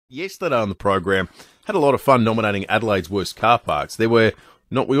Yesterday on the program, had a lot of fun nominating Adelaide's worst car parks. We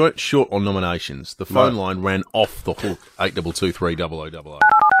weren't short on nominations. The phone line ran off the hook, 8223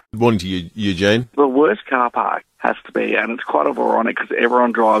 Good morning to you, Eugene. The worst car park has to be, and it's quite ironic because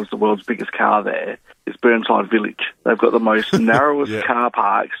everyone drives the world's biggest car there, is Burnside Village. They've got the most narrowest car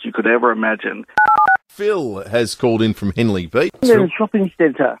parks you could ever imagine. Phil has called in from Henley Beach. In a shopping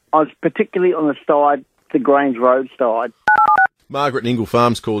centre. I was particularly on the side, the Grange Road side. Margaret in Ingle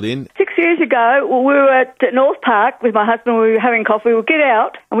Farms called in. 6 years ago, we were at North Park with my husband. We were having coffee. We get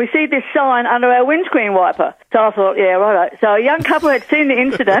out and we see this sign under our windscreen wiper. So I thought, yeah, right. So a young couple had seen the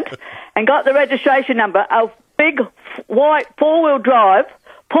incident and got the registration number. A big white four-wheel drive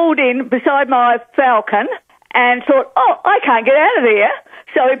pulled in beside my Falcon and thought, oh, I can't get out of here.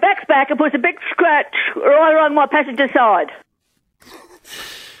 So he backs back and puts a big scratch right along my passenger side.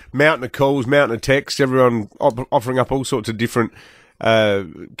 Mountain of calls, mountain of texts, everyone offering up all sorts of different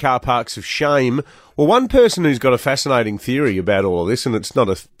car parks of shame. Well, one person who's got a fascinating theory about all of this, and it's not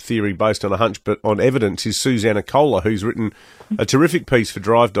a theory based on a hunch but on evidence, is Susanna Kohler, who's written a terrific piece for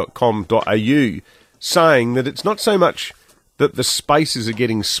drive.com.au saying that it's not so much that the spaces are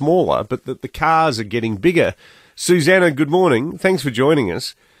getting smaller, but that the cars are getting bigger. Susanna, good morning. Thanks for joining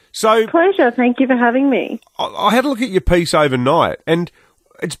us. So, pleasure. Thank you for having me. I had a look at your piece overnight, and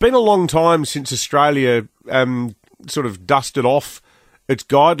it's been a long time since Australia sort of dusted off its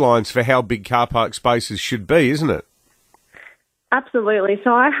guidelines for how big car park spaces should be, isn't it? Absolutely.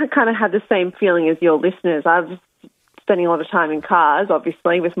 So I kind of had the same feeling as your listeners. I've spending a lot of time in cars,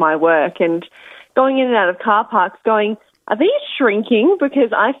 obviously, with my work, and going in and out of car parks going, are these shrinking?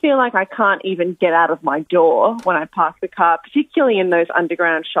 Because I feel like I can't even get out of my door when I park the car, particularly in those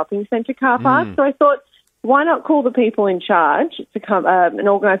underground shopping centre car parks. So I thought, why not call the people in charge? It's an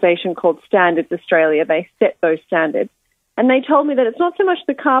organisation called Standards Australia. They set those standards. And they told me that it's not so much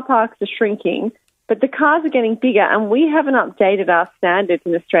the car parks are shrinking, but the cars are getting bigger, and we haven't updated our standards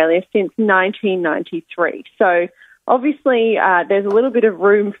in Australia since 1993. So obviously there's a little bit of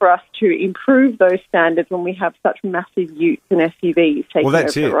room for us to improve those standards when we have such massive utes and SUVs taking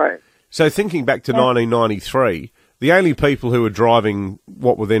over the road. So thinking back to 1993... the only people who were driving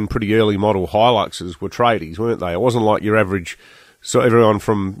what were then pretty early model Hiluxes were tradies, weren't they? It wasn't like your average, so everyone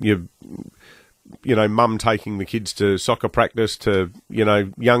from your, mum taking the kids to soccer practice to,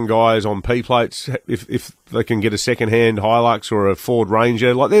 young guys on P plates, if they can get a second-hand Hilux or a Ford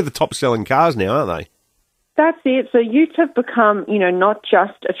Ranger. Like, they're the top-selling cars now, aren't they? That's it. So utes have become, not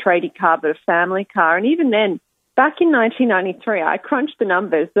just a tradie car, but a family car. And even then, back in 1993, I crunched the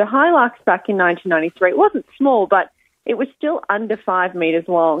numbers. The Hilux back in 1993, it wasn't small, but it was still under 5 metres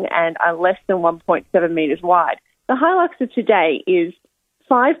long and less than 1.7 metres wide. The Hilux of today is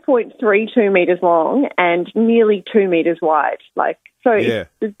 5.32 metres long and nearly 2 metres wide. The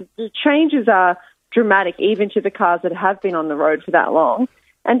changes are dramatic, even to the cars that have been on the road for that long.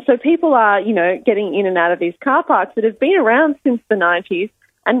 And so people are, getting in and out of these car parks that have been around since the 90s,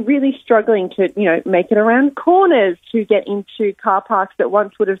 and really struggling to, make it around corners to get into car parks that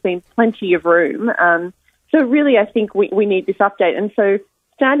once would have been plenty of room. So really, I think we need this update. And so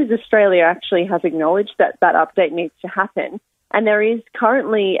Standards Australia actually has acknowledged that that update needs to happen. And there is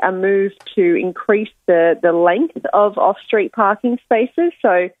currently a move to increase the length of off-street parking spaces.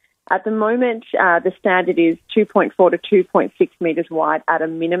 So at the moment, the standard is 2.4 to 2.6 metres wide at a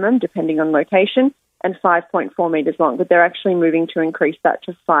minimum, depending on location, and 5.4 metres long, but they're actually moving to increase that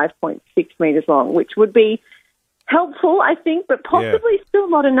to 5.6 metres long, which would be helpful, I think, but possibly still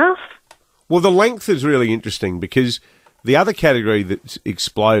not enough. Well, the length is really interesting because the other category that's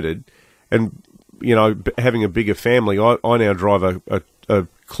exploded, and, having a bigger family, I now drive a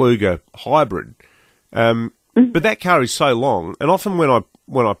Kluger hybrid, but that car is so long, and often when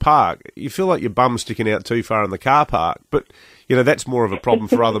I park, you feel like your bum's sticking out too far in the car park, but, that's more of a problem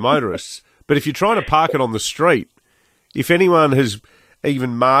for other motorists. But if you're trying to park it on the street, if anyone has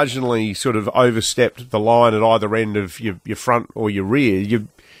even marginally sort of overstepped the line at either end of your front or your rear,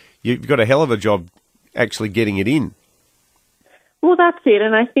 you've got a hell of a job actually getting it in. Well, that's it.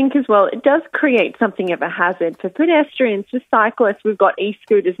 And I think as well, it does create something of a hazard for pedestrians, for cyclists. We've got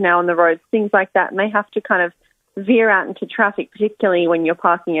e-scooters now on the roads, things like that, and they have to kind of veer out into traffic, particularly when you're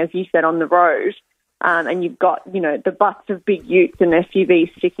parking, as you said, on the road. And you've got, the butts of big utes and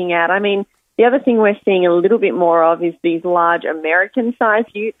SUVs sticking out. I mean, the other thing we're seeing a little bit more of is these large American-sized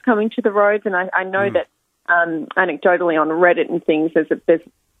utes coming to the roads, and I know that anecdotally on Reddit and things, there's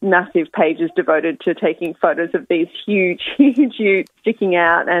massive pages devoted to taking photos of these huge, huge utes sticking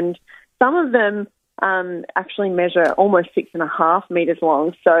out, and some of them actually measure almost 6.5 metres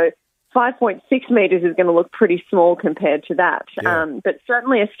long. So 5.6 metres is going to look pretty small compared to that. Yeah. But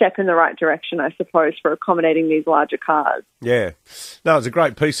certainly a step in the right direction, I suppose, for accommodating these larger cars. Yeah. No, it's a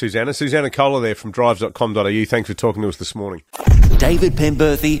great piece, Susanna. Susanna Kohler there from drives.com.au. Thanks for talking to us this morning. David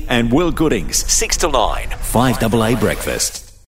Penberthy and Will Goodings, 6 to 9, 5AA Breakfast.